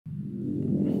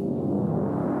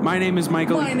My name is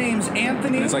Michael. My name's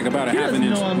Anthony. It's like about a half an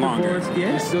inch longer.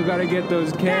 You still gotta get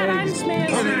those kegs. Come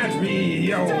at me,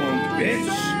 you old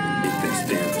bitch. Get this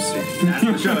damn city. That's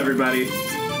the show, everybody.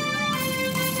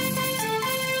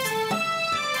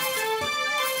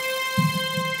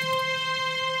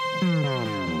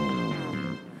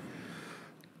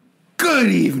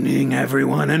 Good evening,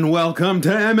 everyone, and welcome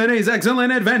to M&A's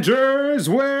Excellent Adventures,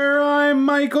 where I'm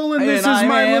Michael, and this is I'm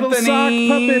my little sock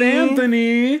Anthony. puppet,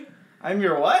 Anthony. I'm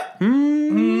your what?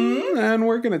 And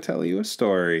we're gonna tell you a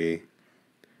story.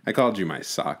 I called you my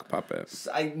sock puppet.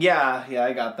 Yeah,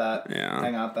 I got that. Yeah.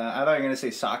 I got that. I thought you were gonna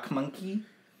say sock monkey,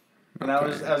 and I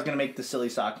was gonna make the silly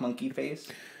sock monkey face,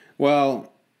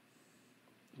 Well,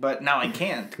 but now I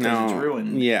can't because no, it's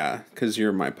ruined. yeah, because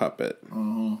you're my puppet.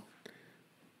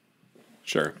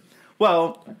 Sure.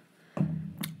 Well,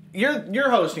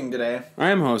 you're hosting today, I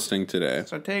am hosting today.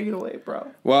 so take it away, bro.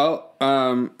 Well,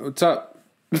 what's up?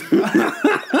 Busy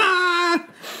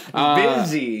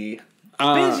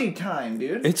time,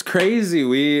 dude. It's crazy.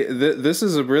 This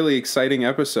is a really exciting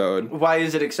episode Why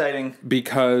is it exciting?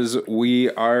 because we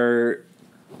are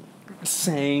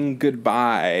saying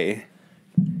goodbye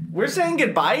We're saying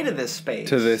goodbye to this space.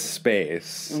 to this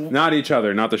space. Not each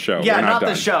other, not the show. Yeah, We're not the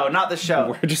done. show, not the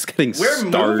show. We're just getting We're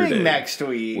started. moving next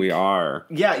week. We are.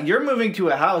 Yeah, you're moving to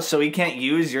a house, so we can't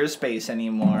use your space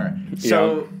anymore.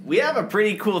 So we have a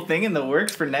pretty cool thing in the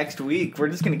works for next week. We're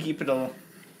just gonna keep it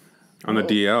On the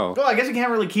DL. Well, I guess we can't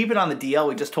really keep it on the DL.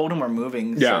 We just told him we're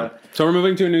moving. Yeah. So we're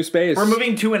moving to a new space. We're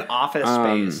moving to an office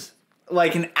space.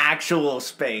 Like an actual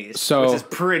space. So- which is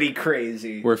pretty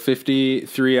crazy. We're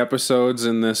 53 episodes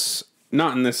in this,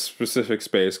 not in this specific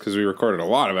space, because we recorded a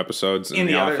lot of episodes in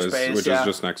the other office, space, which yeah. is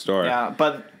just next door. Yeah,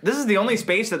 but this is the only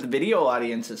space that the video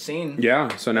audience has seen.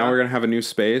 Yeah, so now we're going to have a new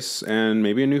space and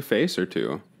maybe a new face or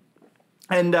two.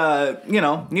 And,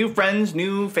 new friends,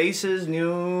 new faces,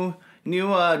 new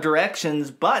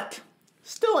directions, but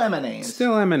still M&As.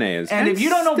 Still M&As. And if you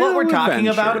don't know what we're still talking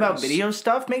about adventures. video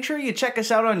stuff, make sure you check us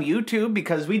out on YouTube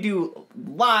because we do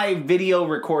live video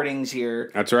recordings here.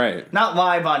 That's right. Not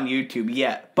live on YouTube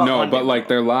yet. But No, one but day like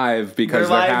they're live because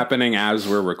They're they're live. happening as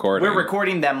we're recording. we're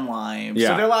recording them live. Yeah.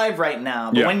 So they're live right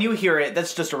now. But Yeah. when you hear it,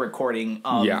 that's just a recording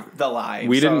of Yeah. the live.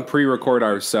 We So didn't pre-record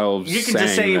ourselves. You can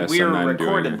just say this we're and then doing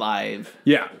recorded it. live.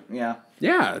 Yeah. Yeah.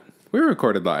 Yeah. We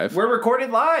recorded live. We're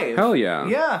recorded live. Hell yeah.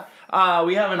 Yeah.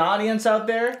 We have an audience out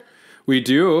there. We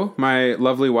do. My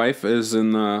lovely wife is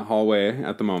in the hallway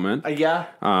at the moment. Yeah.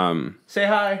 Say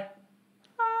hi.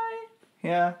 Hi.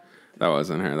 Yeah. That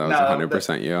wasn't her. That was No,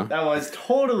 100% you. That was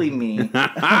totally me.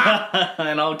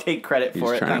 And I'll take credit He's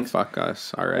for it. trying Thanks. to fuck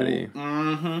us already.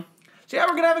 So yeah,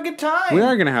 we're gonna have a good time. We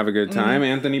are going to have a good time.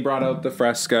 Anthony brought out the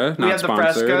Fresca, We not have the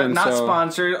sponsored. Fresca, and not so-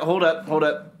 sponsored. Hold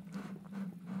up.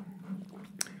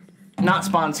 Not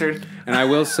sponsored. And I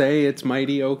will say it's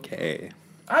mighty okay.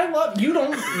 I love you.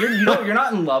 You're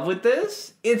not in love with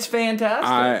this. It's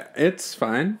fantastic. It's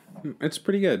fine. It's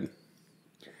pretty good.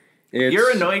 It's, You're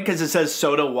annoyed because it says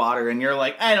soda water, and you're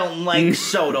like, I don't like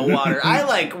soda water. I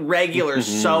like regular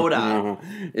soda.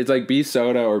 It's like be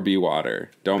soda or be water.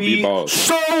 Don't be both.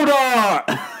 Soda.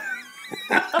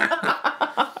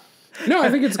 No,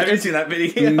 I think it's Have you good. seen that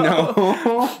video?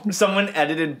 No. Someone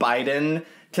edited Biden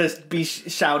to be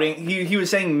shouting. He was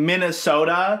saying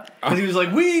Minnesota because he was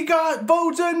like, "We got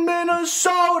votes in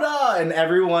Minnesota," and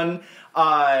everyone,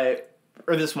 or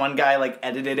this one guy like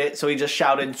edited it, so he just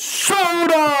shouted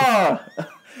 "Soda,"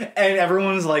 and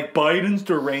everyone was like, "Biden's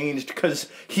deranged" because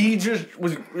he just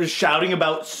was shouting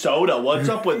about soda. What's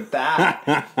up with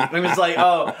that? And it was like,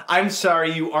 "Oh, I'm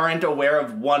sorry, you aren't aware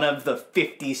of one of the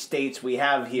 50 states we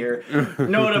have here,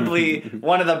 notably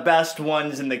one of the best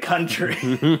ones in the country."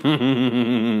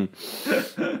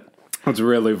 That's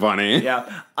really funny.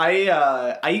 Yeah,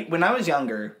 I when I was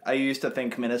younger, I used to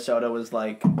think Minnesota was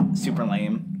like super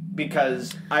lame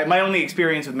because my only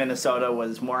experience with Minnesota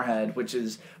was Moorhead, which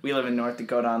is we live in North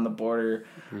Dakota on the border.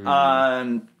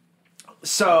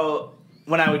 So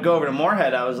when I would go over to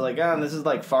Moorhead, I was like, oh, this is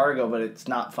like Fargo, but it's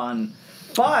not fun.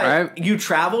 But you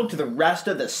travel to the rest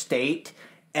of the state.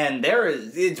 And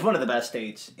it's one of the best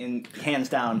states, hands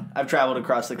down. I've traveled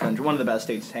across the country. One of the best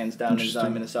states, hands down, is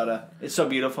Minnesota. It's so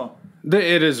beautiful.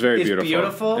 It is very It's beautiful.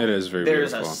 beautiful. It is very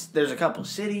beautiful. There's a couple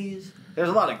cities. There's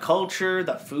a lot of culture.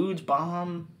 The food's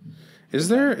bomb. Is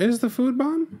the food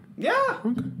bomb? Yeah.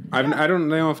 I don't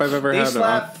know if I've ever had an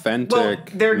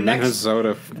authentic they're next-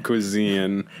 Minnesota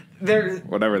cuisine.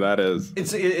 Whatever that is.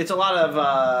 It's a lot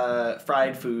of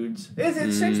fried foods. It's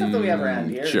the same stuff that we have around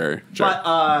here. Sure.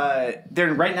 But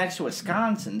they're right next to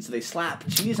Wisconsin, so they slap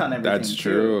cheese on everything. That's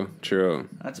true. too. True.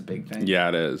 That's a big thing. Yeah,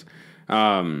 it is.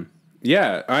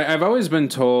 Yeah, I've always been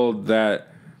told that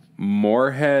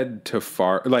Moorhead to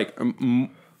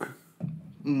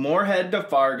Moorhead to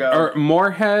Fargo. or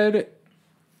Moorhead.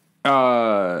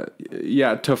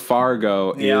 To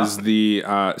Fargo is the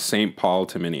St. Paul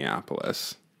to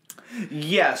Minneapolis.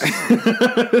 Yes.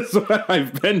 That's what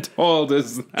I've been told.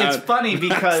 It's funny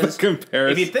because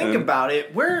comparison. if you think about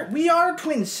it, we are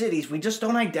twin cities. We just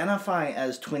don't identify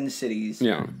as twin cities.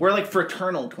 Yeah. We're like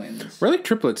fraternal twins. We're like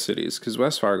triplet cities because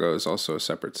West Fargo is also a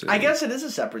separate city. I guess it is a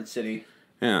separate city.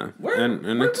 Yeah. We're and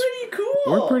pretty cool.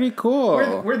 We're pretty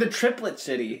cool. We're the triplet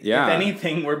city. Yeah. If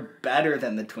anything, we're better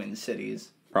than the twin cities.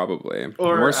 Probably.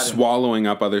 Or, we're swallowing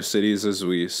up other cities as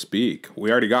we speak. We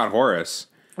already got Horace.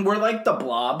 We're like the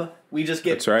Blob. We just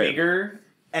get That's right. bigger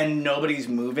and nobody's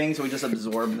moving, so we just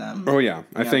absorb them. Oh yeah.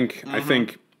 I think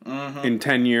in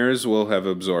 10 years we'll have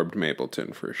absorbed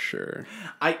Mapleton for sure.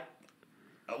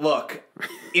 Look,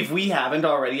 if we haven't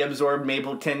already absorbed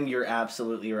Mapleton, you're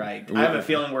absolutely right. I have a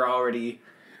feeling we're already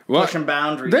pushing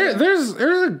boundaries. There's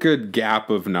a good gap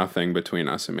of nothing between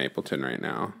us and Mapleton right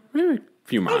now. Maybe a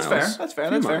few miles. That's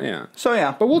fair. Yeah. So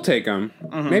yeah. But we'll take them.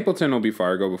 Mapleton will be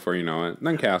Fargo before you know it.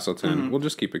 Then Castleton. We'll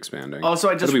just keep expanding. Also,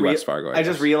 It'll be West Fargo. I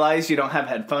just realized you don't have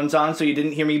headphones on, so you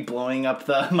didn't hear me blowing up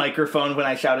the microphone when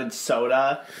I shouted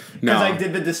soda. No. Because I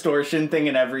did the distortion thing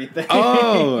and everything.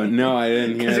 Oh, no, I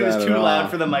didn't hear that. Because it was at too all. loud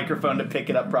for the microphone to pick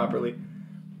it up properly.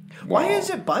 Why is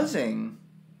it buzzing?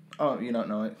 Oh, you don't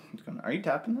know it. Are you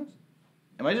tapping this?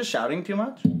 Am I just shouting too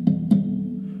much?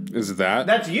 Is that?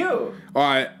 That's you. Oh,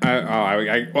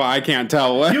 I can't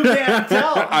tell. You can't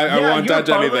tell. I won't touch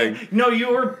anything. No, you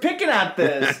were picking at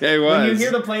this. I When you was.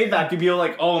 hear the playback, you'd be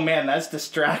like, "Oh man, that's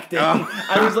distracting."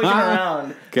 I was looking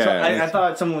around, so Okay. I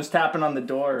thought someone was tapping on the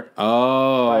door.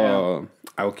 Oh,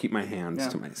 I will keep my hands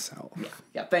to myself.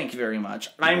 Yeah, thank you very much.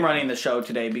 I'm running the show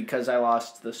today because I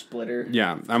lost the splitter.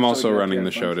 Yeah, I'm also you have running your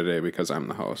the show headphones. today because I'm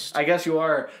the host. I guess you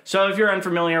are. So if you're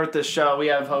unfamiliar with this show, we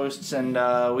have hosts and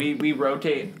we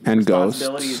rotate And ghosts.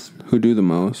 responsibilities. Who do the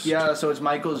most? Yeah, so it's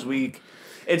Michael's week.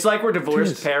 It's like we're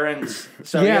divorced parents.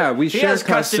 So Yeah, we he share has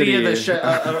custody of custody.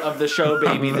 of the show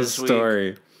baby The this week.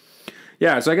 story.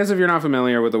 Yeah, so I guess if you're not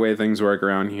familiar with the way things work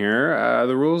around here,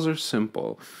 the rules are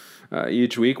simple.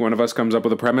 Each week, one of us comes up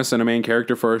with a premise and a main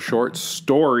character for a short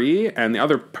story, and the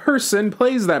other person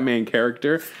plays that main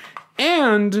character,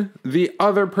 and the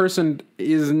other person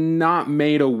is not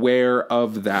made aware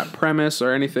of that premise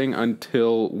or anything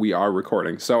until we are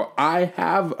recording. So I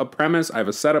have a premise, I have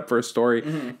a setup for a story.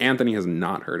 Anthony has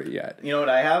not heard it yet. You know what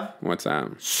I have? What's that?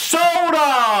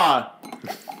 Soda!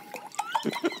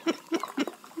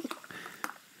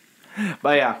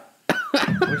 But yeah.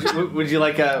 Would you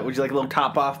like a little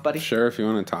top off, buddy? Sure, if you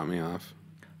want to top me off.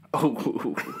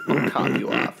 Oh, I'll top you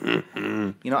off.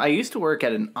 You know, I used to work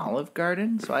at an Olive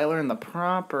Garden, so I learned the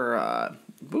proper.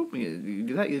 Boop, you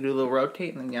do that. You do a little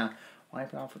rotate, and then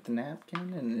wipe it off with the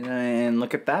napkin, and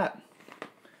look at that.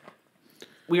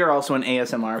 We are also an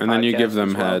ASMR, And then you podcast give them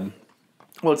as well. head.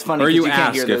 Well, it's funny. Or 'cause you can't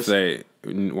ask hear if this. they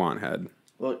want head.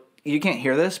 Well, you can't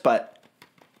hear this, but.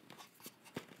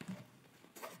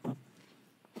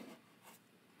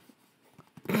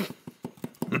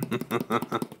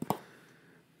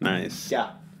 Nice.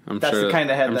 Yeah. I'm That's sure the kind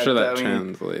of head I'm that, sure that we-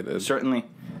 translated. Certainly.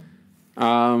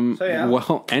 So yeah.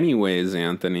 Well, anyways,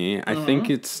 Anthony, I think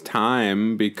it's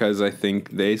time because I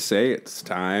think they say it's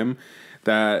time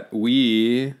that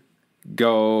we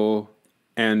go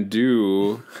and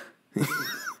do.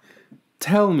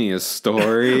 Tell me a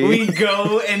story. We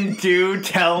go and do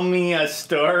tell me a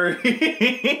story.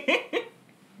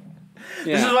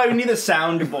 This is why we need a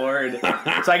soundboard.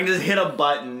 So I can just hit a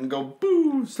button and go,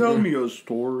 boo, tell me a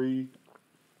story.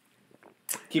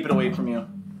 Keep it away from you.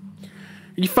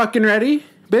 You fucking ready,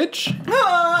 bitch?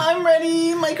 I'm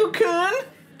ready, Michael Kuhn.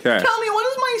 Okay. Tell me, what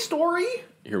is my story?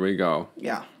 Here we go.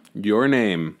 Yeah. Your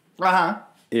name Uh-huh.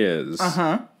 is.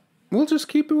 We'll just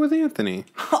keep it with Anthony.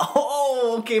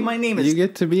 Oh, okay, my name is... You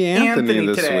get to be Anthony, Anthony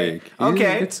this today. week.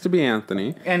 Okay. He gets to be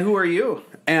Anthony. And who are you?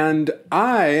 And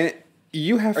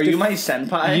you have Are to... you my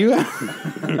senpai?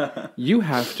 You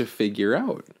have to figure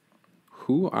out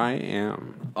who I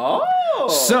am. Oh.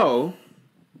 So,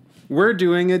 we're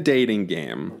doing a dating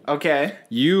game. Okay.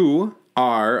 You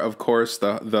are, of course,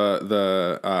 the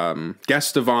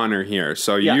guest of honor here.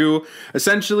 So you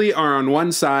essentially are on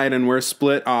one side and we're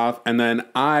split off, and then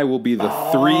I will be the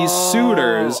three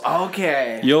suitors.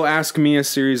 Okay. You'll ask me a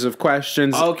series of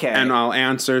questions, Okay. and I'll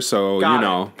answer. So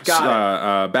Got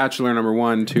it. bachelor number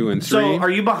 1, 2, and 3. So, are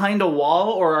you behind a wall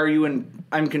or are you in?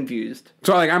 I'm confused.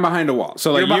 So like I'm behind a wall.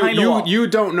 So like You're behind a wall. you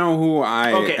don't know who I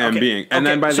am being, and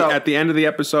then at the end of the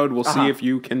episode, we'll see if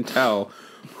you can tell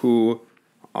who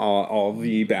all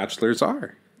the bachelors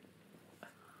are.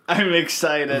 I'm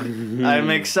excited. I'm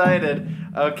excited.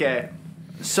 Okay.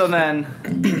 So then,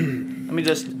 let me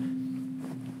just...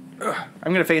 I'm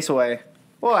going to face away.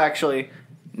 Well, actually,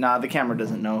 nah, the camera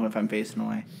doesn't know if I'm facing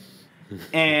away.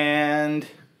 And...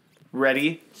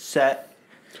 Ready, set...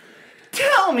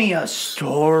 Tell me a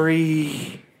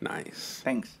story. Nice.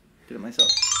 Thanks. Did it myself.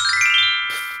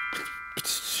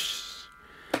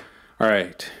 All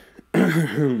right.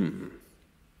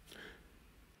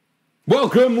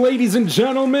 Welcome, ladies and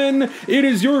gentlemen. It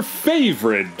is your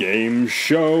favorite game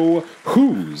show,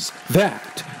 Who's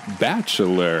That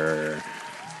Bachelor?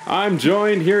 I'm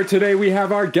joined here today. We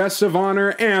have our guest of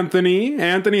honor, Anthony.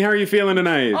 Anthony, how are you feeling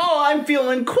tonight? Oh, I'm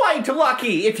feeling quite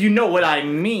lucky, if you know what I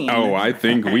mean. Oh, I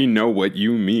think we know what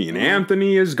you mean.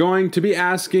 Anthony is going to be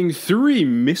asking 3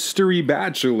 mystery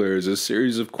bachelors a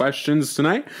series of questions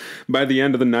tonight. By the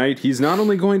end of the night, he's not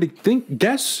only going to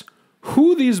guess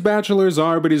who these bachelors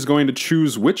are, but he's going to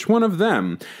choose which one of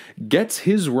them gets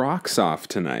his rocks off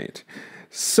tonight.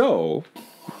 So...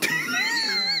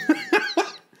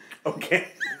 Okay.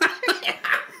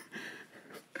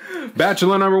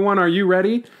 Bachelor number 1, are you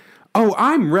ready? Oh,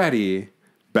 I'm ready.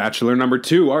 Bachelor number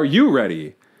 2, are you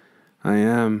ready? I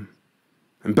am.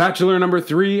 And Bachelor number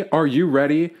 3, are you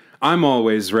ready? I'm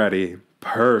always ready.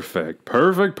 Perfect,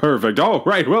 perfect, perfect. All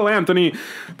right, well, Anthony,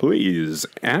 please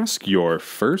ask your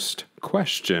first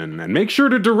question and make sure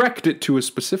to direct it to a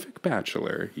specific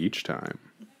bachelor each time.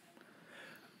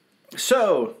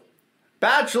 So,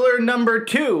 Bachelor number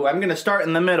 2, I'm going to start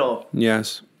in the middle.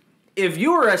 Yes. If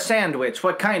you were a sandwich,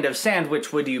 what kind of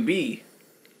sandwich would you be?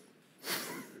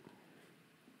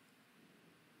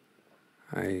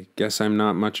 I guess I'm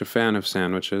not much a fan of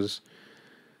sandwiches.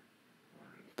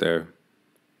 They're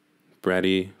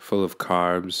bready, full of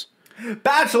carbs.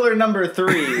 Bachelor number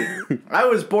 3. I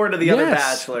was bored of the other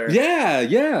bachelor.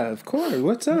 Yeah, of course.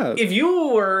 What's up? If you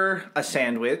were a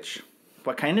sandwich,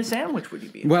 what kind of sandwich would you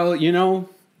be? Well, you know,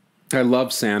 I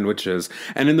love sandwiches.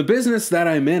 And in the business that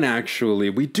I'm in, actually,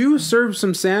 we do serve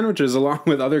some sandwiches along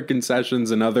with other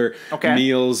concessions and other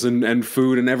meals and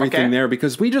food and everything there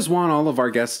because we just want all of our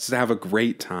guests to have a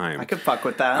great time. I could fuck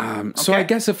with that. So I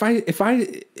guess if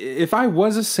I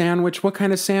was a sandwich, what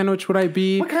kind of sandwich would I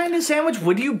be? What kind of sandwich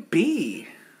would you be?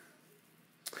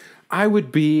 I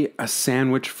would be a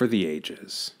sandwich for the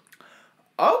ages.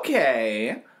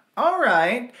 Okay. All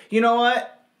right. You know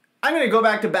what? I'm going to go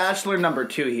back to Bachelor number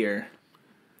 2 here.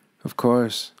 Of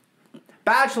course.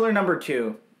 Bachelor number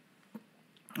 2.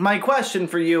 My question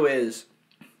for you is,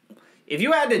 if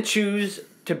you had to choose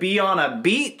to be on a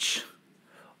beach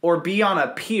or be on a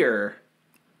pier,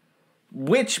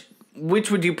 which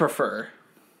would you prefer?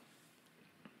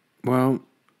 Well,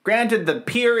 granted, the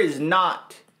pier is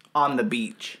not on the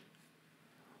beach.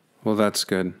 Well, that's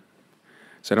good.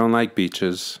 So I don't like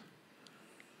beaches.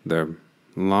 They're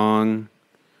long,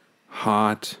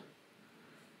 hot,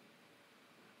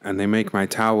 and they make my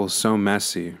towels so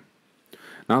messy.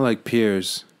 Not like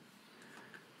piers.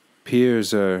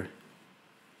 Piers are...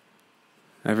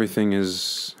 everything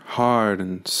is hard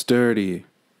and sturdy.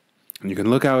 And you can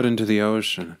look out into the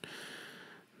ocean.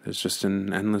 There's just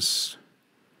an endless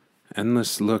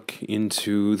look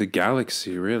into the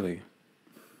galaxy, really.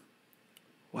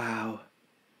 Wow.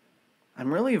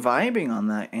 I'm really vibing on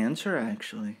that answer,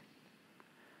 actually.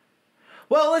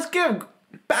 Well, let's give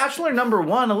Bachelor number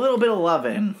 1 a little bit of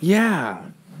lovin'. Yeah.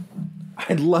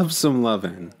 I'd love some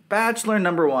lovin'. Bachelor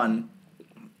number 1.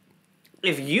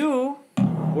 If you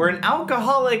were an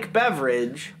alcoholic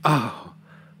beverage,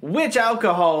 which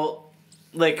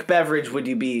alcoholic beverage would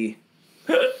you be?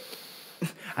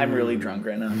 I'm really drunk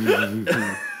right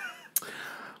now.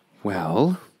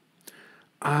 Well,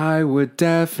 I would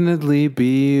definitely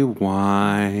be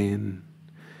wine.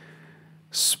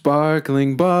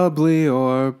 Sparkling, bubbly,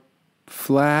 or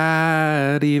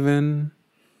flat even.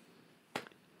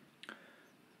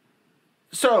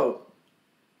 So,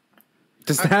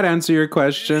 does that answer your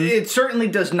question? It certainly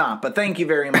does not, but thank you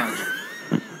very much.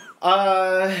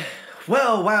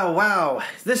 Well, wow.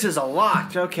 This is a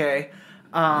lot. Okay.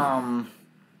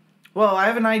 Well, I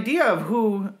have an idea of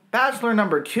who Bachelor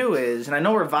number 2 is, and I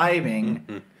know we're vibing,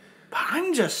 but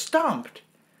I'm just stumped.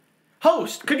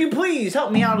 Host, could you please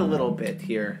help me out a little bit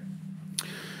here?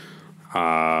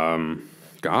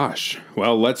 Gosh.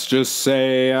 Well, let's just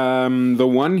say the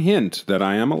one hint that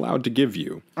I am allowed to give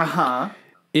you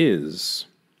is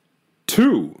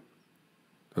 2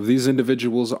 of these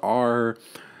individuals are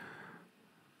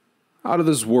out of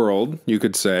this world, you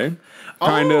could say.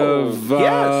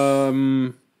 Yes.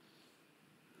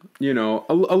 You know,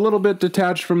 a little bit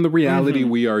detached from the reality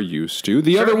we are used to.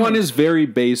 The other one is very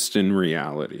based in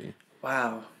reality.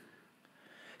 Wow.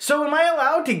 So am I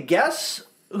allowed to guess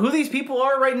who these people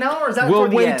are right now, or is that We'll for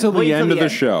the wait end? till the end of the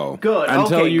end. show. Good.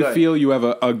 Until okay, you good. feel you have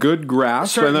a good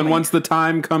grasp, and then Certainly. once the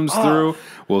time comes through,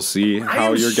 we'll see I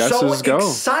how am your guesses so go.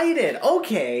 excited.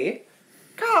 Okay.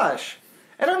 Gosh.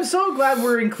 And I'm so glad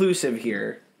we're inclusive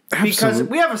here. Because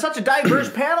Absolutely. we have such a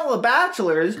diverse panel of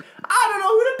bachelors. I don't know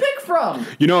who to pick from.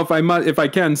 You know, if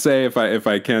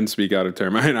I can speak out of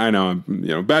term, I know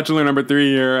I'm bachelor number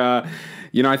 3 here. I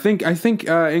think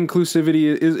inclusivity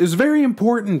is very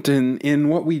important in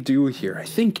what we do here. I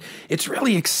think it's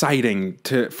really exciting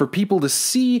for people to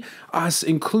see us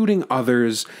including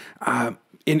others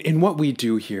in what we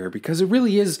do here, because it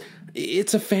really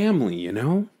it's a family, you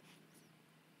know?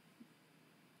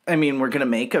 I mean, we're going to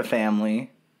make a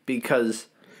family because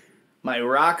my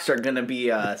rocks are going to be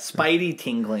spidey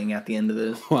tingling at the end of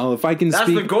this. Well, if I can That's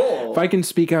the goal. If I can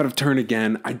speak out of turn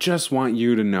again, I just want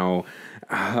you to know,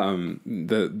 Anthony,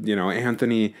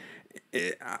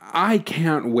 I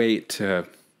can't wait to,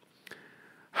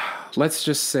 let's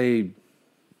just say,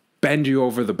 bend you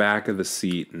over the back of the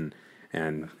seat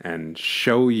and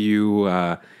show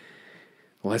you,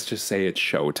 let's just say it's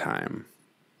showtime.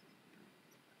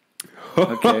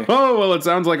 Okay. Oh, well, it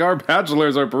sounds like our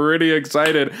bachelors are pretty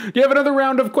excited. Do you have another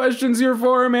round of questions here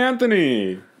for him,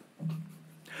 Anthony?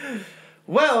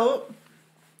 Well,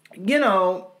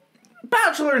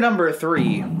 bachelor number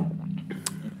 3.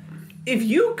 If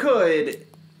you could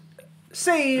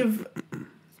save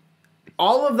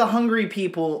all of the hungry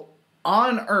people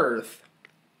on Earth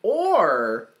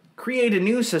or create a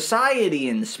new society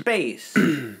in space,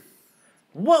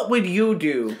 what would you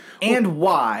do and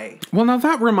why? Well, now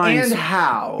that reminds And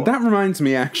how? That reminds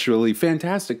me, actually,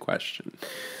 fantastic question.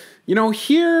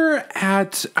 Here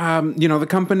at, the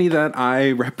company that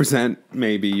I represent,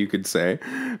 maybe you could say,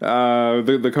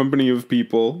 the company of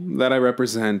people that I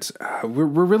represent, we're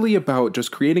really about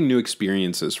just creating new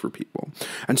experiences for people.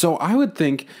 And so I would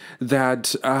think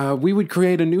that we would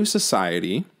create a new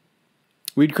society.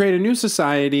 We'd create a new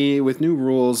society with new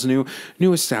rules, new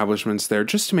establishments there,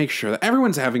 just to make sure that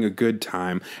everyone's having a good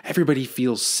time, everybody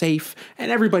feels safe,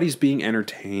 and everybody's being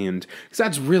entertained. Because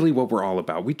that's really what we're all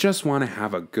about. We just want to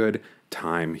have a good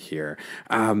time here.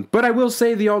 But I will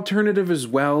say the alternative as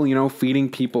well, feeding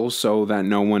people so that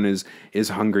no one is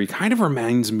hungry, kind of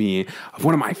reminds me of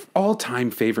one of my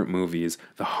all-time favorite movies,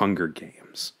 The Hunger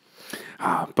Games.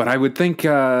 But I would think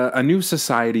a new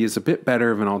society is a bit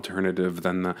better of an alternative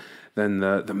than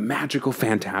the magical,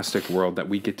 fantastic world that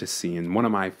we get to see in one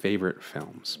of my favorite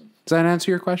films. Does that answer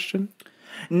your question?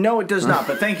 No, it does not,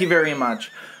 but thank you very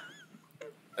much.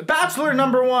 Bachelor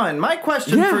number 1, my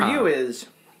question for you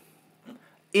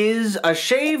is a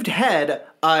shaved head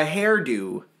a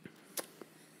hairdo?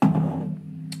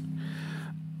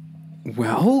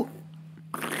 Well,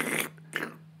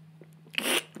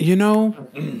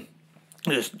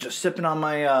 Just sipping on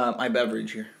my my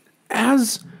beverage here.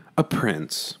 as a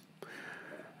prince,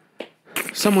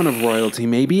 someone of royalty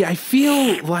maybe, I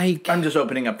feel like... I'm just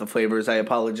opening up the flavors. I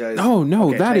apologize. Oh, no,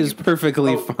 Okay, that thank is you.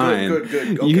 perfectly Oh, fine.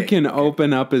 good. You Okay, can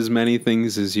open up as many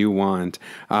things as you want.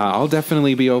 I'll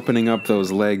definitely be opening up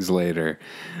those legs later.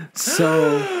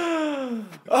 So...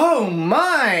 Oh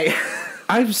my!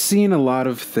 I've seen a lot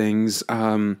of things,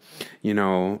 different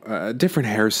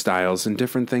hairstyles and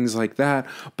different things like that.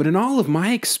 But in all of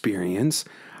my experience,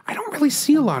 I don't really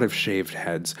see a lot of shaved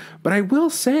heads. But I will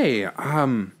say,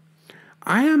 I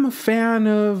am a fan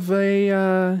of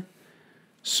a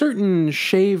certain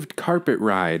shaved carpet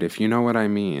ride, if you know what I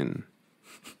mean.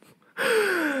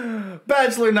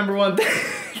 Bachelor number 1,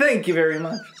 thank you very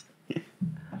much.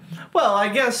 Well, I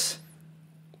guess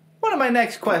one of my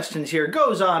next questions here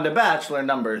goes on to Bachelor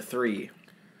number 3.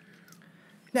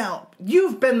 Now,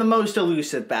 you've been the most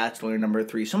elusive Bachelor number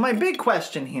 3, so my big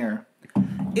question here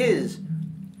is,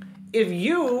 if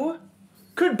you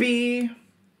could be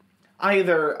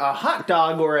either a hot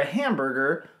dog or a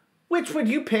hamburger, which would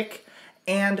you pick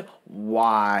and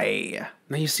why?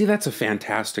 Now, you see, that's a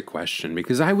fantastic question,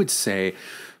 because I would say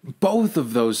both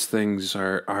of those things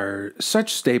are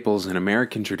such staples in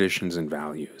American traditions and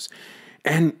values.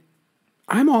 And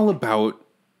I'm all about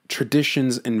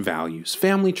traditions and values,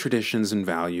 family traditions and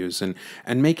values, and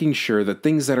making sure that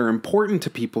things that are important to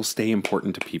people stay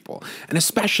important to people. And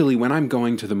especially when I'm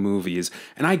going to the movies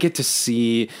and I get to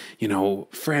see,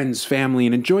 friends, family,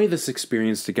 and enjoy this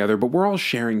experience together, but we're all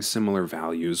sharing similar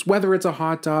values. Whether it's a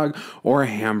hot dog or a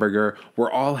hamburger,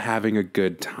 we're all having a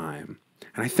good time.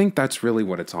 And I think that's really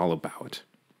what it's all about.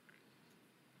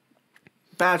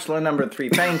 Bachelor number 3,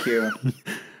 thank you.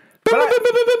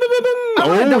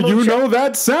 Oh, you know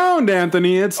that sound,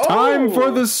 Anthony. It's time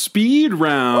for the speed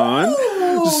round.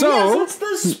 Oh, yes, it's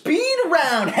the speed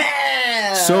round.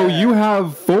 So you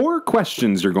have 4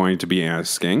 questions you're going to be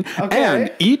asking. Okay.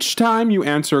 And each time you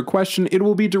answer a question, it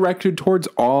will be directed towards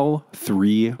all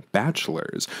 3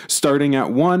 bachelors, starting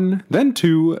at 1, then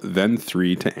 2, then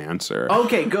 3 to answer.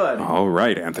 Okay, good. All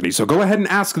right, Anthony. So go ahead and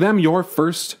ask them your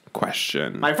first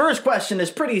question. My first question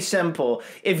is pretty simple.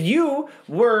 If you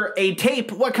were a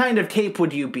tape, what kind of tape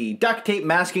would you be? Duct tape,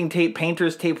 masking tape,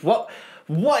 painter's tape? What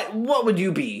would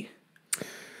you be?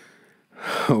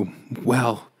 Oh,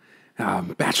 well,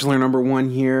 bachelor number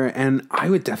 1 here, and I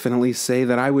would definitely say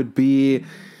that I would be,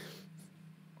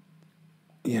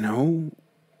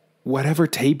 whatever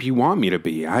tape you want me to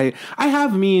be. I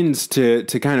have means to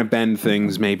kind of bend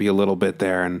things maybe a little bit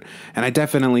there, and I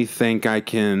definitely think I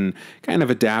can kind of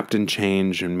adapt and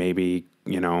change, and maybe,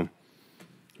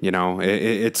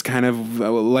 it's kind of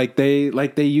like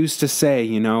they used to say,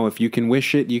 if you can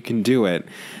wish it, you can do it.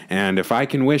 And if I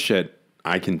can wish it,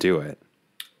 I can do it.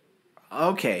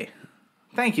 Okay.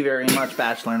 Thank you very much,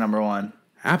 bachelor number 1.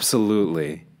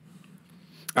 Absolutely.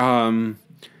 Bachelor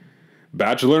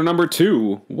number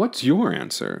 2, what's your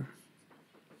answer?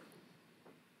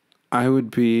 I would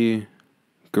be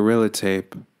Gorilla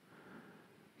Tape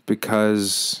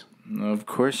because Of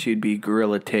course you'd be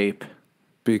Gorilla Tape.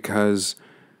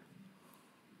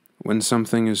 When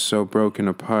something is so broken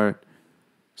apart,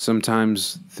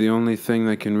 sometimes the only thing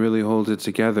that can really hold it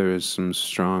together is some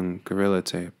strong Gorilla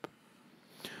Tape.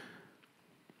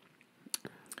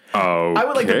 Okay. I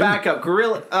would like to back up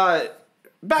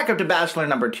back up to bachelor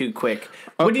number 2 quick.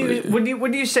 Would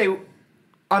you say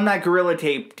on that Gorilla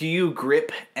Tape, do you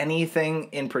grip anything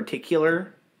in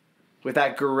particular with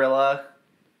that Gorilla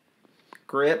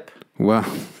grip? Well,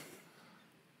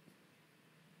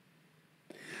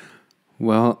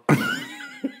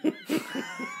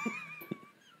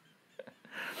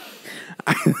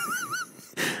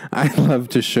 I'd love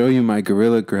to show you my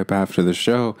Gorilla Grip after the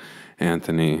show,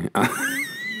 Anthony.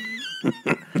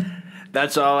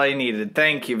 That's all I needed.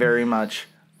 Thank you very much.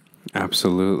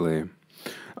 Absolutely.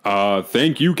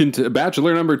 Thank you,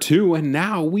 Bachelor number 2. And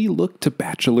now we look to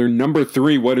Bachelor number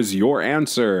 3. What is your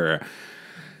answer?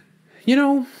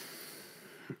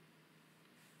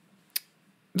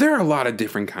 There are a lot of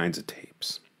different kinds of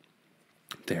tapes.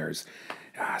 There's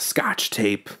Scotch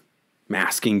tape,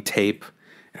 masking tape,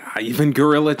 even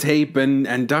Gorilla Tape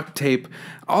and duct tape,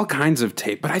 all kinds of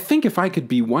tape. But I think if I could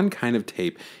be one kind of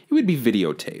tape, it would be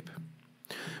videotape.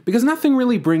 Because nothing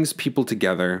really brings people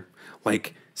together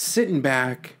like sitting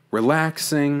back,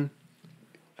 relaxing,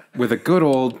 with a good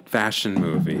old-fashioned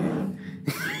movie.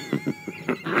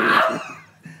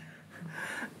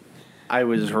 I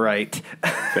was right.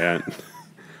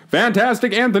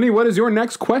 Fantastic, Anthony. What is your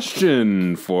next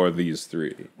question for these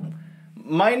 3?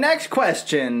 My next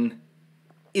question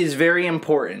is very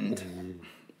important.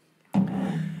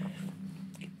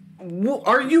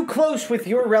 Are you close with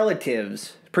your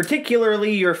relatives,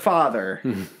 particularly your father?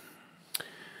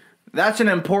 That's an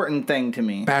important thing to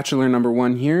me. Bachelor number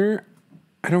 1 here.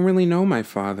 I don't really know my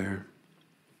father.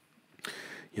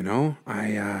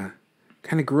 I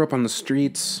kind of grew up on the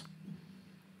streets,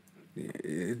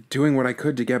 doing what I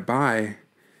could to get by.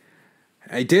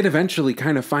 I did eventually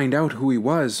kind of find out who he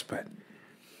was, but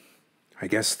I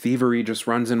guess thievery just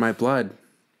runs in my blood.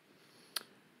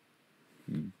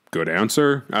 Good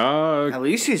answer. At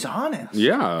least he's honest.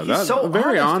 Yeah, that's so a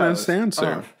very honest honest.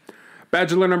 answer.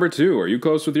 Bachelor number 2, are you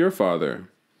close with your father?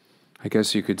 I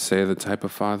guess you could say the type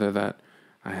of father that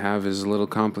I have is a little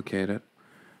complicated.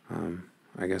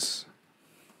 I guess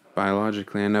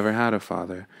biologically I never had a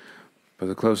father. But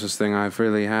the closest thing I've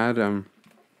really had,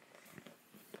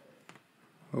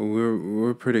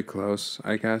 we're pretty close,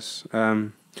 I guess.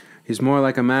 He's more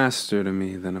like a master to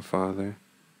me than a father.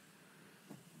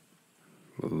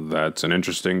 That's an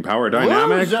interesting power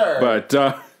dynamic. Loser!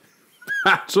 But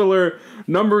Bachelor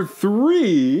number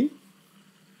 3,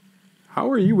 how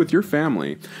are you with your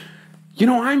family?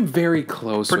 I'm very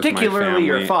close with my family. Particularly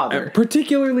your father.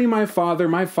 Particularly my father.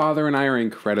 My father and I are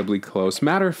incredibly close.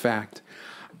 Matter of fact,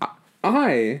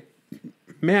 I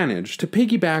managed to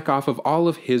piggyback off of all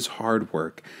of his hard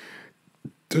work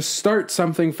to start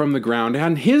something from the ground.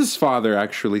 And his father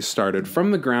actually started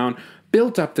from the ground,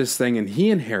 built up this thing, and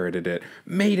he inherited it,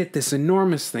 made it this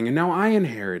enormous thing, and now I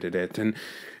inherited it. And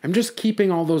I'm just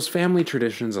keeping all those family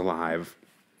traditions alive.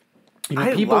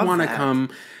 People want to come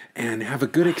and have a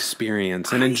good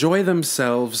experience and enjoy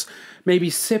themselves, maybe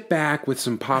sit back with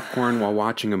some popcorn while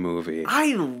watching a movie.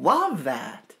 I love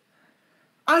that.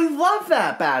 I love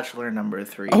that, Bachelor number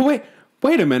 3. Oh,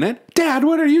 wait a minute. Dad,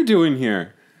 what are you doing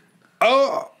here?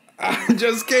 Oh, I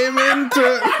just came in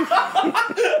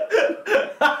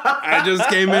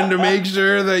to make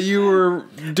sure that you were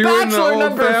doing Bachelor the whole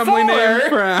number family 4. name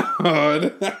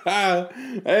proud.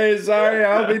 Hey, sorry,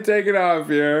 I'll be taking off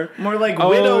here. More like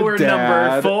widower Dad.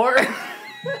 number 4.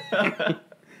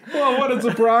 Well, what a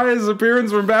surprise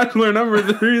appearance from Bachelor number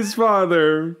 3's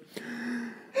father.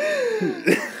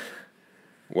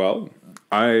 Well,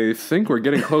 I think we're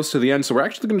getting close to the end, so we're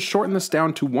actually going to shorten this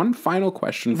down to one final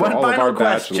question for One all of final our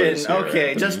question. bachelors here,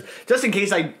 Okay, Anthony. just in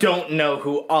case I don't know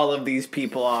who all of these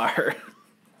people are.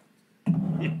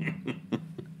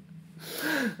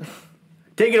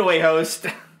 Take it away, host.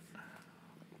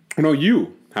 No,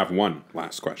 you have one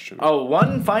last question. Oh,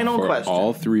 one final for question.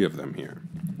 all three of them here.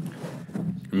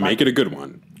 Make it a good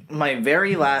one. My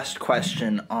very last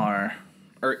question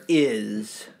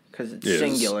is, because it's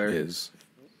singular. Is.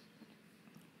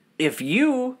 If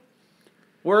you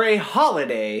were a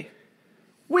holiday,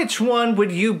 which one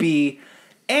would you be?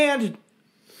 And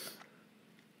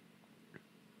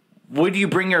would you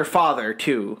bring your father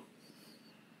too?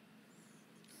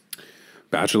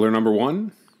 Bachelor number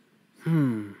 1?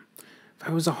 If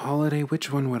I was a holiday,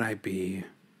 which one would I be?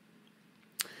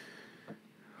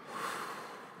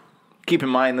 Keep in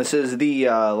mind, this is the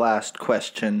last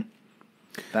question.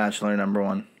 Bachelor number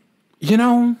 1. You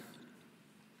know,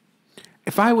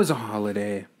 if I was a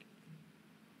holiday,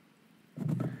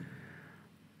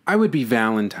 I would be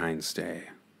Valentine's Day.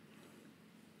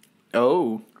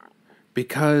 Oh.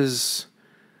 Because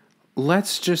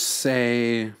let's just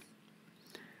say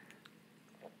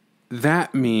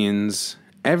that means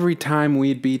every time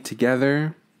we'd be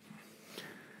together,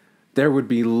 there would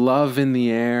be love in the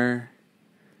air,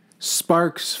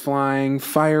 sparks flying,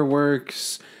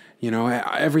 fireworks,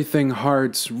 everything,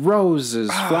 hearts,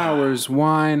 roses, flowers,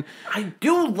 wine. I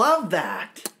do love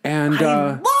that. And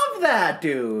I love that,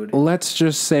 dude. let's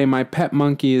just say my pet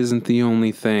monkey isn't the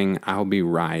only thing I'll be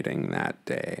riding that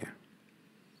day.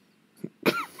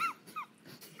 I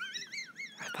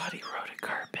thought he rode a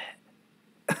carpet.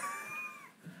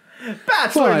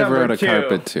 Bachelor Well, I number rode a 2.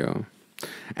 carpet too.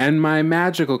 And my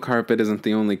magical carpet isn't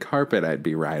the only carpet I'd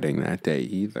be riding that day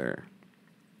either.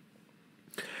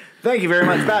 Thank you very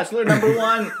much, Bachelor number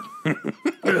 1.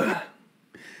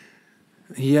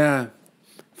 Yeah.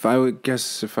 If I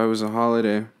was a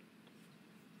holiday,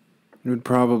 it would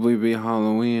probably be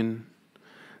Halloween.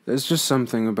 There's just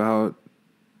something about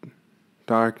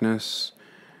darkness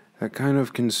that kind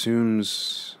of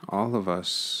consumes all of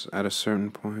us at a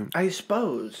certain point. I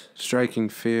suppose. Striking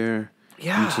fear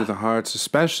Yeah. into the hearts,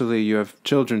 especially you have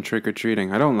children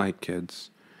trick-or-treating. I don't like kids.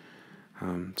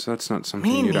 So that's not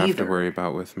something Me you'd have to neither. worry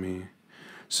about with me.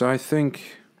 So I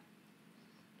think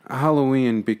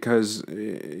Halloween, because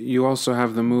you also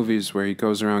have the movies where he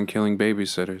goes around killing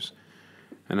babysitters.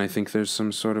 And I think there's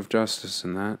some sort of justice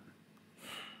in that.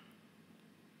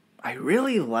 I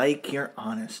really like your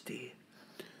honesty.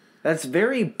 That's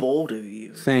very bold of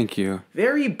you. Thank you.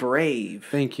 Very brave.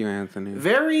 Thank you, Anthony.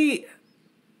 Very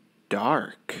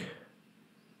dark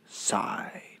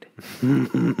side.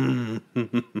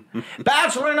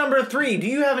 Bachelor number 3, do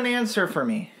you have an answer for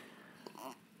me?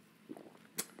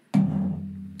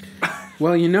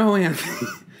 Well,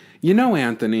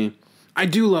 Anthony, I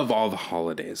do love all the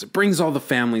holidays. It brings all the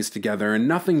families together, and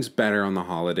nothing's better on the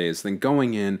holidays than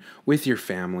going in with your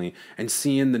family and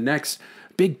seeing the next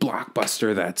big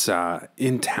blockbuster that's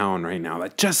in town right now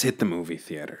that just hit the movie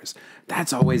theaters.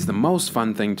 That's always the most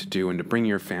fun thing to do and to bring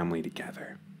your family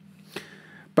together.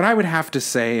 But I would have to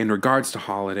say, in regards to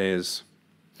holidays,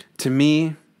 to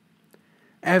me,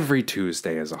 every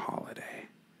Tuesday is a holiday.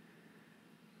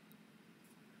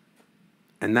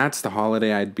 And that's the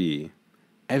holiday I'd be.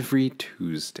 Every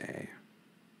Tuesday.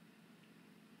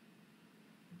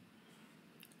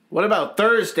 What about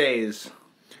Thursdays?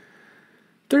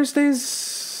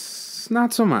 Thursdays,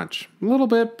 not so much. A little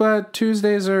bit, but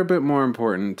Tuesdays are a bit more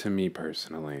important to me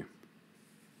personally.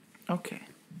 Okay.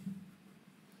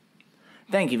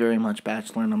 Thank you very much,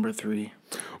 Bachelor number 3.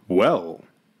 Well,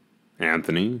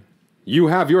 Anthony, you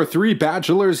have your 3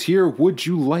 bachelors here. Would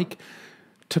you like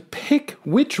to pick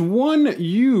which one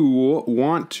you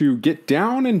want to get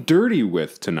down and dirty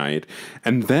with tonight,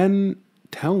 and then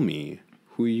tell me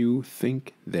who you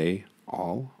think they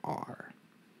all are?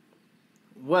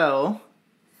 Well,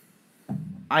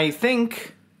 I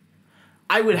think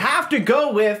I would have to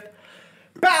go with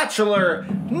Bachelor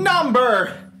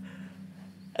number...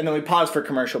 And then we pause for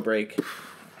commercial break.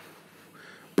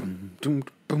 And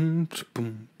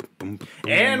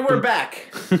we're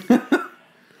back.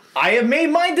 I have made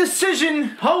my decision,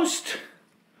 host.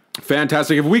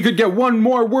 Fantastic. If we could get one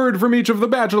more word from each of the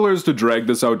bachelors to drag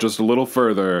this out just a little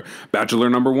further. Bachelor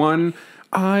number 1,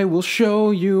 I will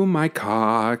show you my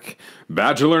cock.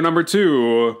 Bachelor number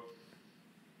 2.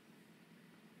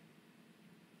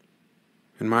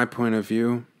 In my point of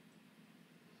view,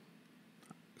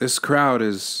 this crowd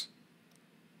is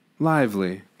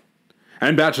lively.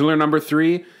 And Bachelor number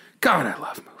 3, God, I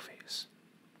love movies.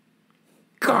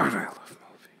 God, I love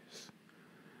movies.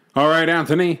 All right,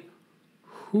 Anthony,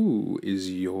 who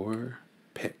is your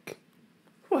pick?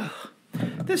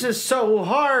 This is so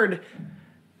hard,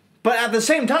 but at the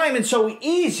same time, it's so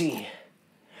easy.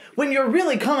 When you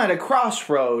really come at a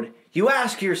crossroad, you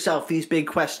ask yourself these big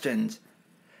questions.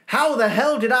 How the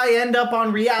hell did I end up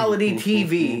on reality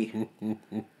TV?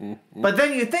 But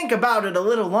then you think about it a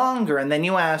little longer, and then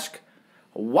you ask,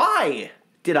 why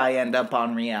did I end up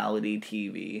on reality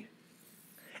TV?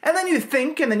 And then you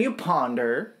think, and then you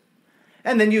ponder,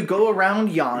 and then you go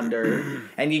around yonder,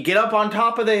 and you get up on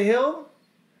top of the hill,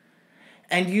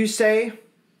 and you say,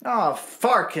 oh,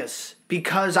 Farkas,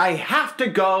 because I have to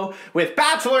go with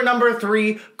Bachelor number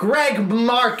 3, Greg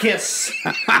Marcus.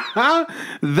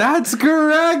 That's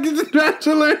correct.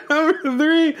 Bachelor number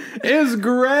 3 is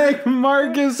Greg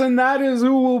Marcus, and that is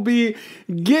who will be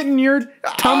getting your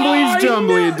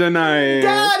tumblies tonight.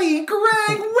 Daddy,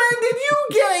 Greg, when did you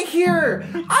get here?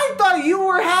 I thought you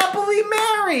were happily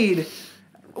married.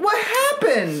 What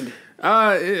happened?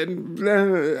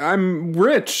 I'm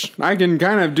rich. I can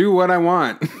kind of do what I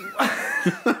want.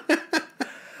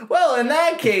 Well, in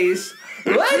that case,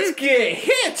 let's get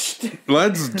hitched.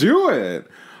 Let's do it.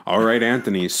 All right,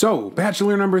 Anthony. So,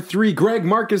 Bachelor number 3, Greg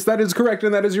Marcus, that is correct,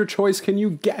 and that is your choice. Can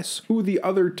you guess who the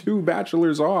other 2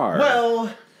 bachelors are?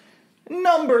 Well,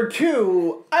 number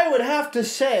 2, I would have to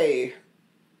say,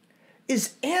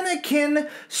 is Anakin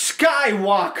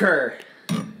Skywalker.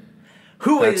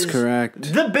 That's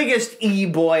correct. The biggest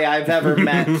e-boy I've ever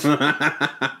met.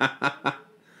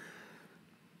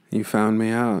 You found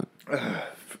me out.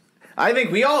 I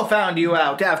think we all found you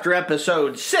out after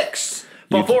episode 6,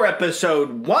 before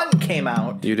episode 1 came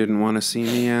out. You didn't want to see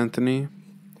me, Anthony?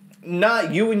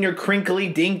 Not you and your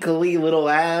crinkly dinkly little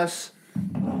ass.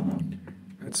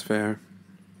 That's fair.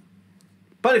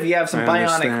 But if you have some I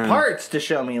bionic understand. parts to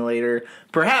show me later,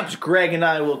 perhaps Greg and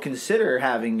I will consider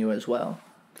having you as well.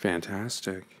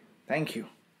 Fantastic. Thank you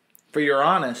for your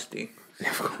honesty.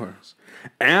 Of course.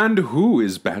 And who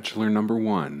is Bachelor number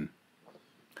 1?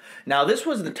 Now, this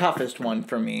was the toughest one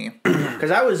for me, because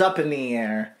I was up in the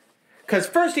air. Because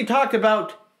first he talked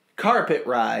about carpet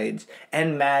rides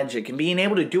and magic and being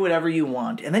able to do whatever you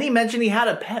want. And then he mentioned he had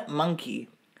a pet monkey.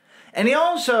 And he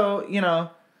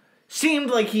also, seemed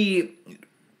like he,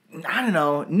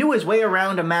 knew his way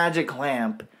around a magic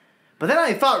lamp. But then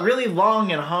I thought really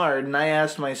long and hard, and I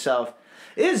asked myself,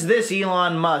 is this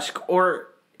Elon Musk or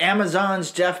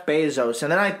Amazon's Jeff Bezos?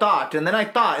 And then I thought, and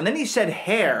then he said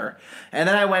hair. And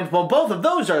then I went, well, both of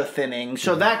those are thinning,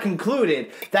 so that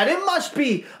concluded that it must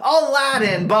be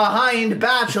Aladdin behind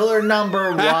Bachelor number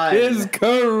 1. That is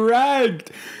correct.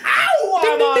 Ow,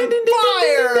 I'm on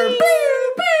fire!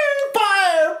 Pew, pew,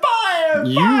 fire, fire,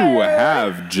 You fire!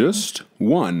 have just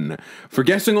won. For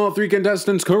guessing all 3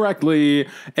 contestants correctly,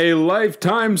 a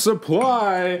lifetime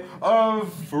supply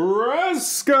of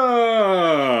Fresca.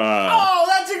 Oh,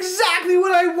 that's exactly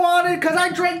what I wanted, because I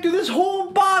drank through this whole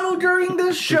bottle during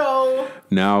this show.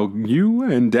 Now, you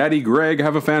and Daddy Greg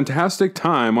have a fantastic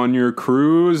time on your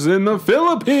cruise in the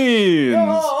Philippines.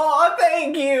 Oh,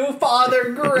 thank you,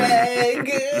 Father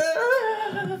Greg.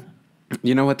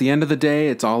 You know, at the end of the day,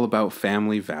 it's all about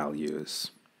family values.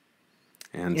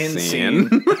 And Insane.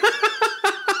 scene.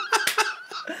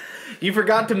 You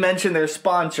forgot to mention their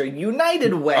sponsor,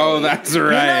 United Way. Oh, that's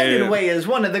right. United Way is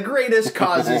one of the greatest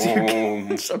causes you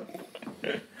can.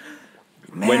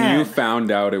 When you found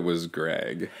out it was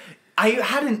Greg. I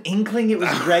had an inkling it was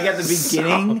Greg at the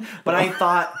beginning, but I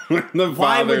thought, The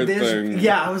why father would this? thing.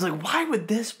 Yeah, I was like, why would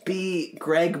this be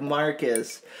Greg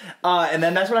Marcus? And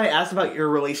then that's when I asked about your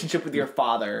relationship with your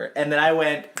father, and then I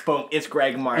went, boom, it's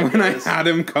Greg Marcus. When I had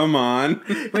him come on.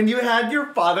 When you had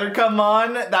your father come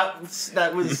on,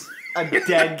 that was a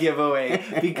dead giveaway,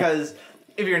 because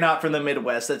if you're not from the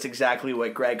Midwest, that's exactly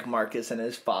what Greg Marcus and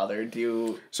his father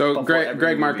do. So before Greg every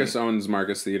movie. Marcus owns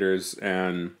Marcus Theaters,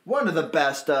 and One of the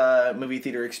best movie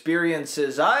theater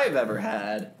experiences I've ever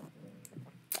had.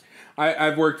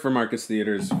 I've worked for Marcus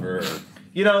Theaters for...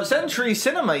 Century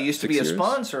Cinema used to be a 6 years?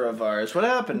 sponsor of ours. What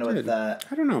happened with that?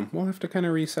 I don't know. We'll have to kind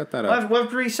of reset that up. We'll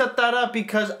have to reset that up,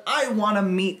 because I want to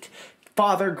meet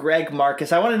Father Greg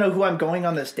Marcus. I want to know who I'm going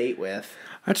on this date with.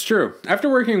 That's true. After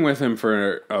working with him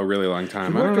for a really long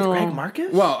time, You I don't worked with know. Greg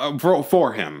Marcus? Well,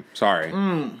 for him. Sorry,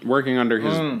 working under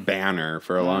his banner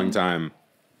for a long time.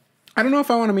 I don't know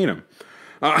if I want to meet him.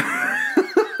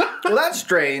 Well, that's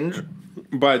strange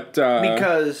But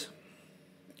because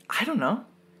I don't know.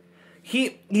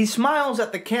 He smiles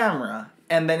at the camera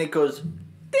and then it goes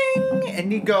ding,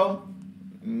 and you go,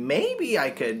 maybe I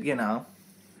could,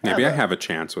 maybe I have a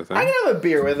chance with him. I can have a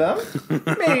beer with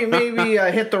him. maybe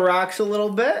hit the rocks a little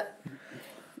bit.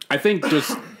 I think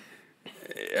just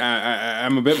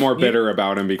I'm a bit more bitter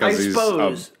about him because I he's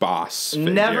suppose a boss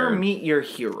figure. Never meet your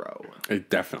hero.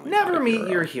 Definitely Never not a meet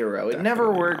hero. your hero. It Definitely never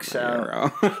not works my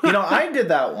out. hero. I did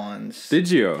that once. Did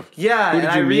you? Yeah, Who and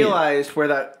did I you meet? realized where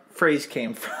that phrase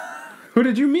came from. Who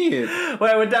did you meet? When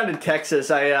I went down to Texas,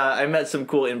 I met some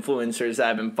cool influencers that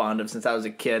I've been fond of since I was a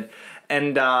kid,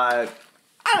 and I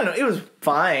don't know, it was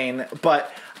fine,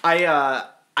 but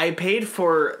I paid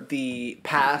for the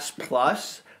Pass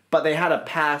Plus, but they had a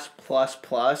Pass Plus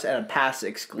Plus and a Pass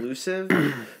Exclusive,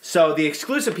 so the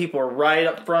exclusive people were right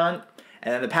up front,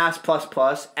 and then the Pass Plus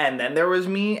Plus, and then there was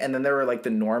me, and then there were like the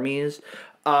normies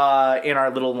in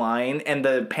our little line, and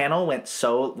the panel went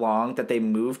so long that they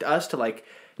moved us to like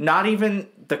not even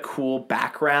the cool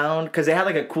background, because they had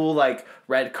like a cool like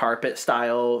red carpet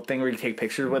style thing where you take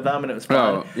pictures with them and it was fun.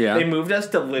 Oh, yeah. They moved us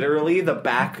to literally the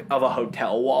back of a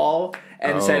hotel wall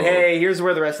and said, Oh. hey, here's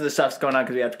where the rest of the stuff's going on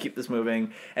because we have to keep this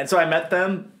moving. And so I met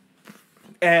them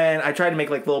and I tried to make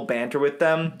like little banter with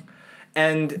them.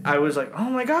 And I was like, oh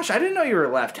my gosh, I didn't know you were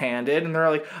left-handed. And they're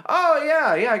like, oh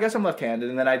yeah, I guess I'm left-handed.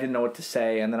 And then I didn't know what to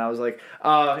say. And then I was like,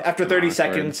 after 30 Awkward.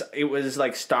 seconds, it was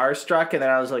like starstruck. And then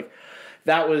I was like,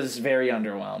 that was very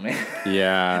underwhelming.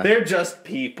 Yeah. They're just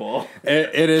people.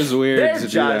 It is weird They're to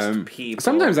just do them. people.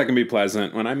 Sometimes that can be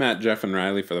pleasant. When I met Jeff and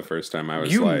Riley for the first time, I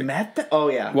was You like, met them? Oh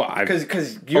yeah. Well,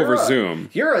 because over Zoom.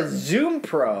 You're a Zoom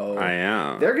pro. I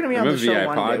am. They're gonna be I'm on a the show VI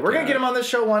one day. We're gonna podcast. get them on the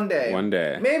show one day. One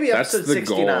day. Maybe That's episode the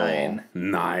 69. goal.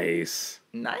 Nice.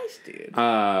 Nice, dude.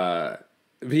 But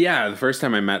yeah, the first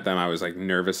time I met them, I was like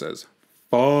nervous as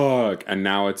fuck, and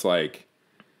now it's like,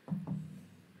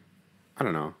 I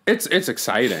don't know. It's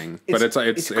exciting, but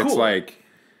it's cool. like,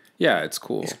 yeah, it's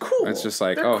cool. It's cool. It's just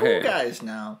like, They're oh cool hey, guys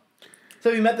now. So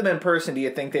if you met them in person, do you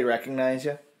think they recognize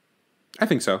you? I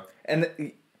think so.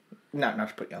 And not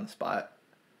to put you on the spot,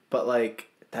 but like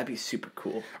that'd be super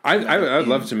cool. I'd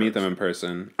love to meet them in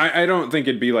person. I don't think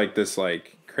it'd be like this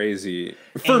like crazy.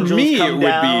 For Angels me, come it would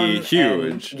down be and-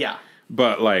 huge. yeah.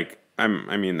 But like I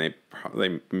mean they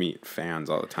meet fans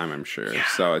all the time, I'm sure.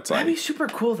 So it's That'd like, be super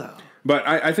cool though. but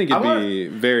I think it'd be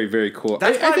very, very cool.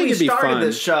 That's I why think we it'd be started fun.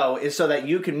 this show, is so that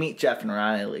you can meet Jeff and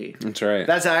Riley. That's right.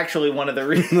 That's actually one of the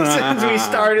reasons we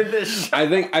started this show. I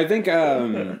think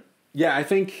yeah, I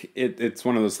think it's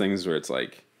one of those things where it's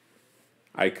like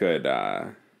I could I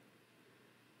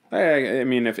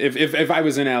mean if I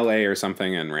was in LA or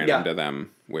something and ran Yeah. into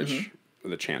them, which Mm-hmm.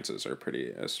 the chances are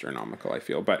pretty astronomical, I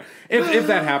feel. But if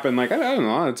that happened, like I don't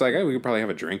know, it's like we could probably have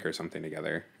a drink or something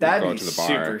together. That'd Go be out to the bar.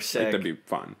 super Like, sick. that'd be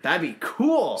fun. That'd be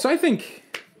cool. So I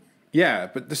think, yeah,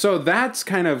 but so that's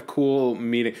kind of cool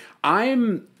meeting.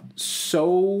 I'm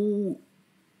so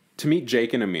to meet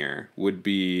Jake and Amir would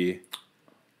be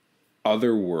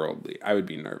otherworldly. I would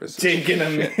be nervous. as Jake and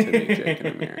shit to meet Jake and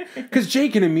Amir, because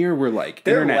Jake and Amir were like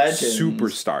They're internet legends.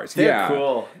 superstars. They're yeah,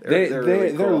 cool. They're They're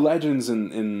really they're cool. legends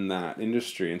in that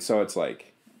industry, and so it's like.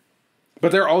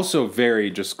 But they're also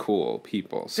very just cool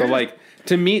people. So like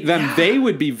to meet them, they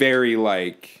would be very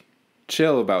like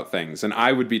chill about things, and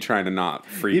I would be trying to not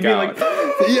freak You'd be out. like,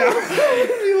 Yeah, I'd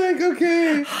be like,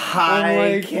 okay. hi,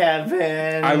 I'm like-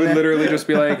 Kevin. I would literally just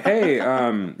be like, hey,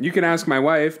 you can ask my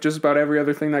wife. Just about every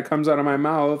other thing that comes out of my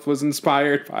mouth was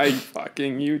inspired by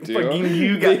fucking you two. Fucking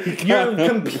you guys. Your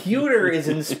computer is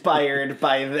inspired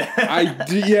by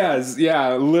that. Yes,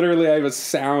 yeah. Literally, I have a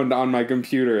sound on my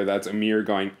computer that's Amir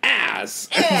going ass.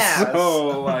 Ass.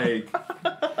 So like,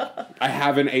 I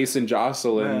have an Ace and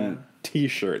Jocelyn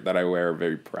T-shirt that I wear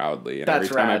very proudly, and That's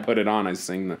every time rad. I put it on, I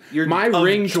sing my Of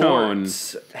ringtone.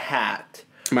 Jort's hat.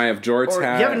 I have Jort's Or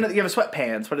hat. you have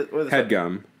sweatpants. What are the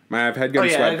Headgum. I have Headgum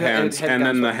yeah, sweatpants, Headgum and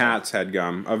then the sweatpants. hat's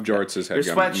Headgum of Jort's is Your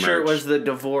Headgum sweatshirt merch. was the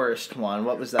divorced one.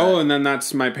 What was that? Oh, and then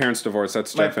that's my parents' divorce.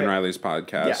 That's My Jeff and pa- Riley's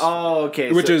podcast. yeah. Oh,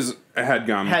 okay. Which so is a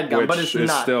Headgum, Headgum, which but it's is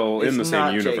not still in it's the same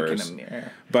not universe. Jake and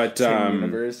Amir. But Same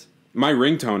universe. my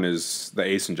ringtone is the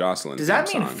Ace and Jocelyn. Does that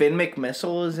theme mean song. Finn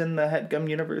McMissile is in the Headgum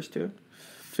universe too?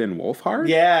 Finn Wolfhard?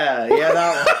 Yeah,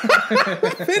 that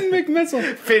one. Finn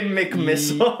McMissile. Finn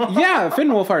McMissile. Yeah, Finn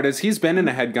Wolfhard is. He's been in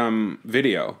a Headgum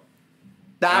video.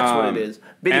 That's what it is.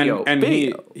 Video. And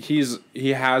video. he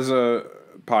has a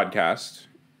podcast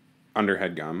under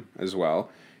Headgum as well.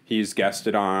 He's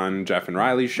guested on Jeff and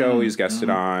Riley's show. He's guested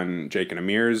on Jake and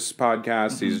Amir's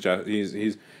podcast.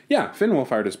 He's Finn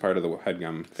Wolfhard is part of the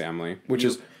Headgum family, which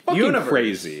is fucking Universe.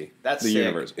 crazy. That's the sick.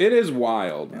 universe. It is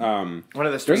wild. One of the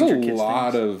there's Stranger a Kids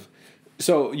lot things. of.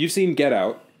 So you've seen Get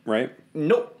Out, right?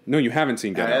 Nope. No, you haven't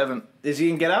seen Get I Out. haven't. Is he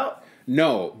in Get Out?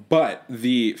 No, but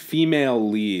the female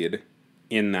lead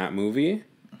in that movie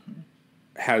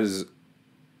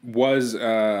was 2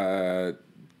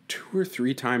 or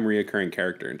 3 time reoccurring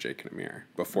character in Jake and Amir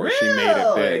before she made it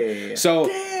Really? big. So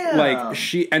Damn. like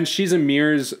she's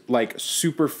Amir's like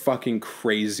super fucking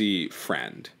crazy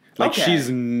friend. Like Okay. she's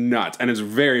nuts and it's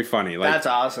very funny. Like That's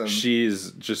awesome.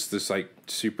 She's just this like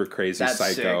super crazy That's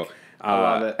psycho. sick. I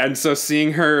love it. And so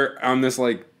seeing her on this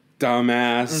like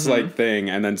dumbass like thing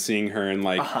and then seeing her in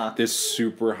like this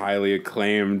super highly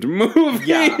acclaimed movie.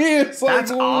 Yeah. It's like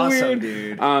That's awesome, weird.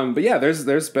 dude. But yeah,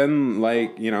 there's been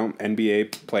like, you know,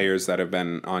 NBA players that have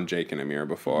been on Jake and Amir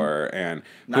before and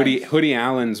Nice. Hoodie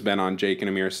Allen's been on Jake and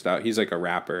Amir stuff. He's like a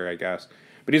rapper, I guess.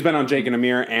 But he's been on Jake and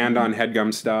Amir and on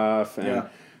Headgum stuff and Yeah.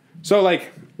 so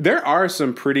like there are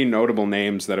some pretty notable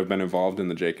names that have been involved in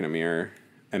the Jake and Amir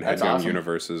and That's Headgum awesome.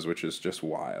 universes, which is just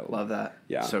wild. Love that.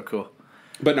 Yeah. So cool.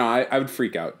 But no, I would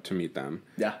freak out to meet them.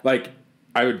 Yeah. Like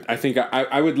I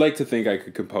would like to think I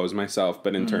could compose myself,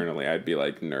 but internally I'd be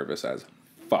like nervous as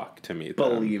fuck to meet them.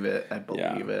 Believe it. I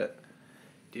believe it.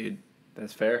 Dude,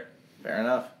 that's fair. Fair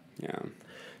enough. Yeah.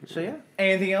 So yeah.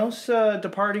 Anything else?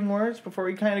 Departing words before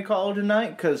we kind of call it a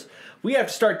night, because we have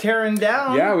to start tearing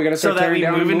down. Yeah, we gotta start tearing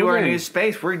down so that we and move into our moving. new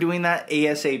space. We're doing that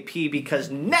ASAP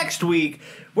because next week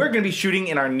we're gonna be shooting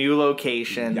in our new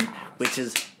location, which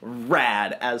is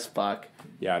rad as fuck.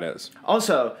 Yeah, it is.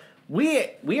 Also, we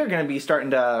are going to be starting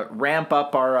to ramp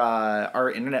up our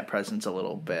internet presence a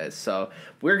little bit. So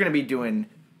we're going to be doing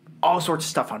all sorts of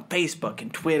stuff on Facebook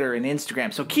and Twitter and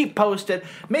Instagram. So keep posted.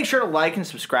 Make sure to like and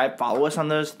subscribe. Follow us on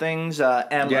those things.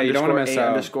 Yeah, you don't wanna miss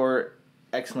out.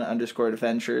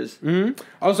 _excellent_adventures.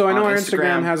 Also, I know On our Instagram.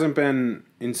 Instagram hasn't been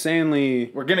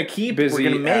insanely We're gonna keep busy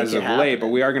we're gonna make as it of happen. late, but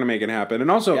we are going to make it happen.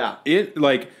 And also, Yeah. it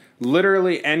like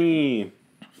literally any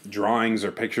drawings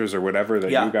or pictures or whatever that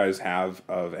Yeah. you guys have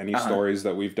of any stories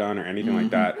that we've done or anything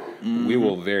like that, we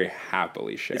will very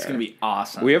happily share. It's gonna be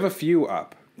awesome. We have a few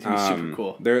up. It's gonna be super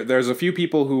cool. There's a few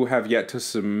people who have yet to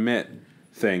submit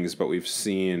things, but we've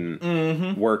seen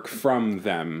work from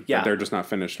them Yeah. that they're just not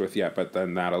finished with yet. But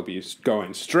then that'll be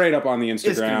going straight up on the It's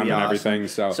gonna Instagram be and awesome. everything.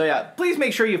 So yeah, please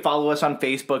make sure you follow us on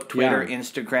Facebook, Twitter, Yeah.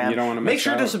 Instagram. You don't wanna make miss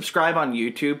sure to out. subscribe on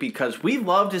YouTube because we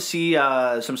love to see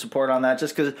some support on that.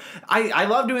 Just because I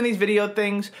love doing these video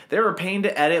things. They're a pain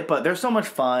to edit, but they're so much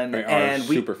fun they are and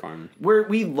super fun.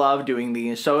 we love doing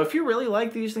these. So if you really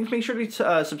like these things, make sure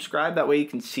to subscribe. That way you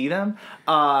can see them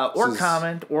or This is-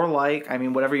 comment or like. I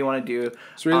mean, whatever you want to do.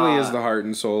 This really is the heart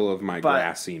and soul of my but-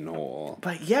 grassy knoll.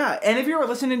 But yeah, and if you're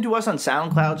listening to us on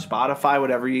SoundCloud, Spotify,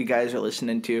 whatever you guys are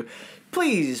listening to,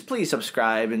 please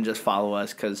subscribe and just follow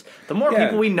us because the more Yeah.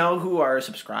 people we know who are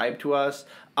subscribed to us,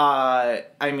 I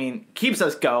mean, keeps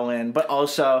us going. But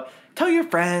also tell your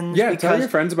friends. Yeah, tell because your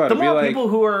friends about the it. Be more like- people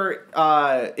who are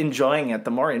enjoying it,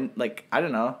 the more I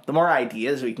don't know, the more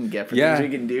ideas we can get for Yeah. things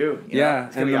we can do. you know? Yeah,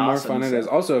 It's gonna and be the more awesome, fun it so. is.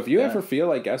 Also, if you yeah. ever feel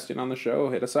like guesting on the show,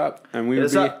 hit us up, and we Hit would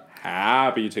us be up.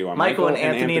 happy to. On Michael and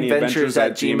Anthony Adventures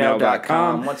at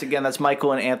gmail.com. Once again, that's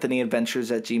Michael and Anthony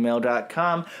Adventures at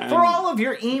gmail.com for all of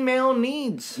your email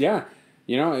needs. Yeah,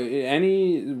 you know,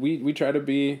 we try to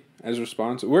be as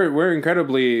responsive. We're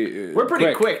incredibly We're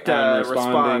pretty quick to on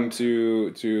responding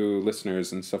respond. to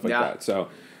listeners and stuff like Yeah. that. So.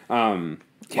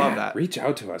 Love that. Reach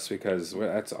out to us because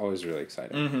that's always really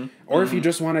exciting. Mm-hmm. Or if you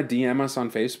just want to DM us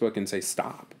on Facebook and say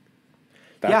stop,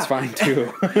 that's Yeah. fine too.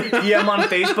 DM on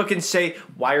Facebook and say,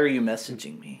 "Why are you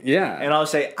messaging me?" Yeah. And I'll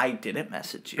say, "I didn't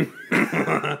message you."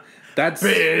 That's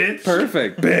Bitch.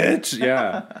 perfect, bitch.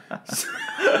 Yeah.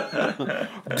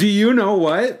 Do you know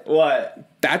what? What?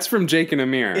 That's from Jake and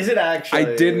Amir. Is it actually?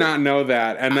 I did not know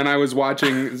that. And then I was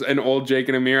watching an old Jake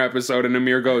and Amir episode, and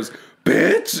Amir goes,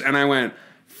 "Bitch," and I went,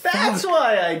 That's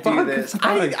why I do Fuck, this.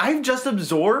 fuck. I've just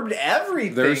absorbed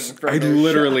everything. I this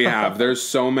literally show. have. There's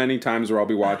so many times where I'll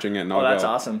be watching it and I'll Oh, that's go,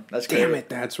 awesome. That's damn great. it,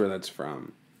 that's where that's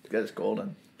from. That's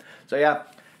golden. So yeah.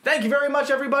 Thank you very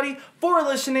much, everybody, for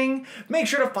listening. Make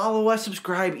sure to follow us,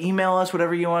 subscribe, email us,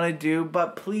 whatever you want to do.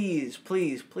 But please,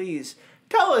 please, please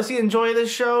tell us you enjoy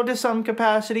this show to some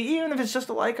capacity, even if it's just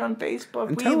a like on Facebook.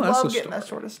 And We tell us love a getting story. that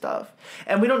sort of stuff.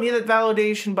 And we don't need that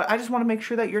validation, but I just want to make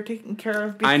sure that you're taken care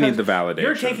of. I need because the validation.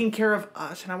 You're taking care of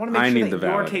us, and I want to make I sure need that the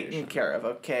you're validation. taken care of.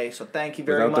 Okay, so thank you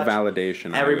very Without much, the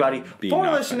validation, I everybody, would be for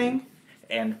nothing. listening,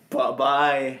 and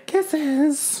bye-bye.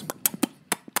 Kisses.